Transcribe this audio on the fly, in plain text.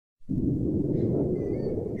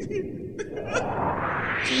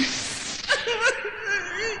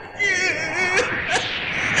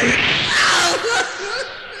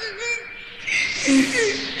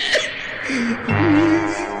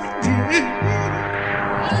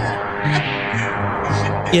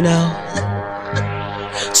You know,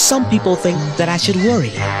 some people think that I should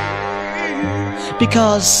worry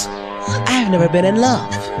because I've never been in love,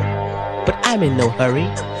 but I'm in no hurry.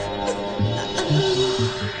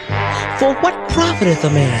 For what profiteth a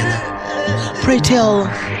man? Pray tell,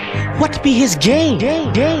 what be his gain?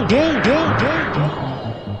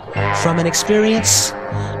 From an experience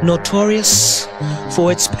notorious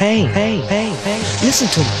for its pain. Listen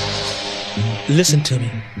to me. Listen to me.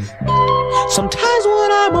 Sometimes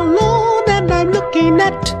when I'm alone and I'm looking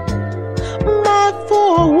at my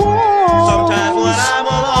four walls, sometimes when I'm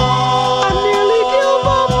alone, I nearly give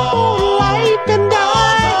up on life and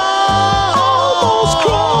I almost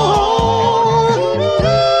crawl.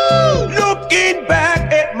 looking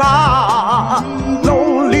back at my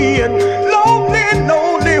lonely,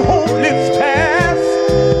 hopeless past,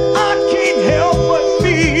 I can't help but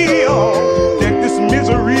feel that this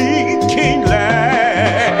misery can't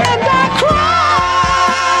last.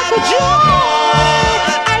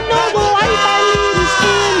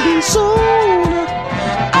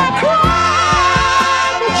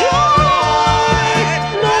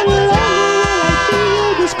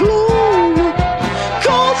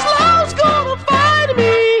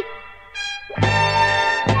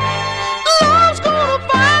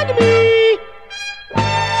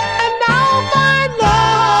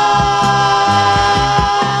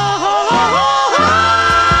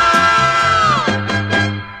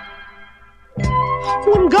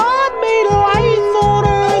 When God made life on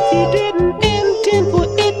earth, He didn't intend for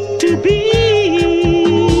it to be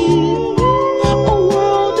a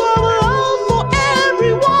world of love for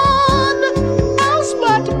everyone else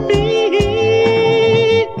but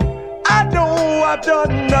me. I know I've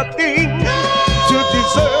done nothing to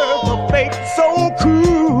deserve a fate so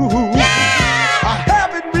cruel. I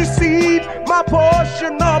haven't received my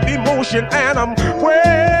portion of emotion, and I'm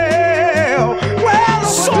well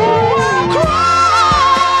So I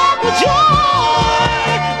cry for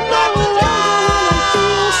joy, no longer I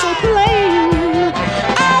feel so plain.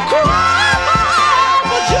 I cry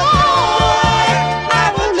for joy, I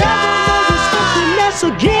will never know this emptiness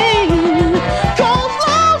again. 'Cause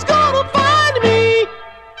love's gonna find me.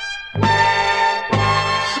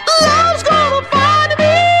 Love's gonna find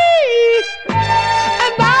me,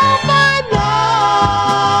 and I'll find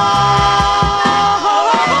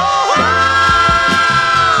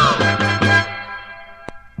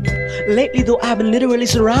Lately, though I've been literally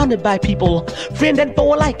surrounded by people, friend and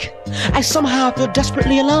foe alike, I somehow feel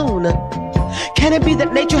desperately alone. Can it be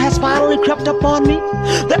that nature has finally crept up on me?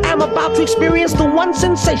 That I'm about to experience the one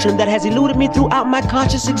sensation that has eluded me throughout my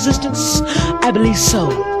conscious existence? I believe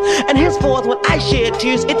so. And henceforth, when I shed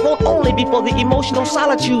tears, it won't only be for the emotional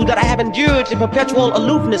solitude that I have endured in perpetual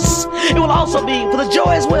aloofness. It will also be for the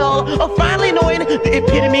joy as well of finally knowing the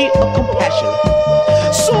epitome of compassion.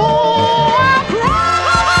 So I cry.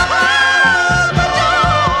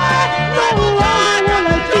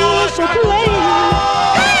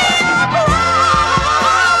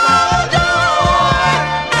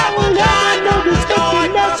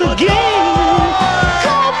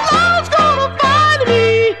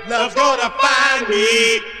 love's gonna find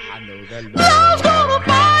me. I know that love.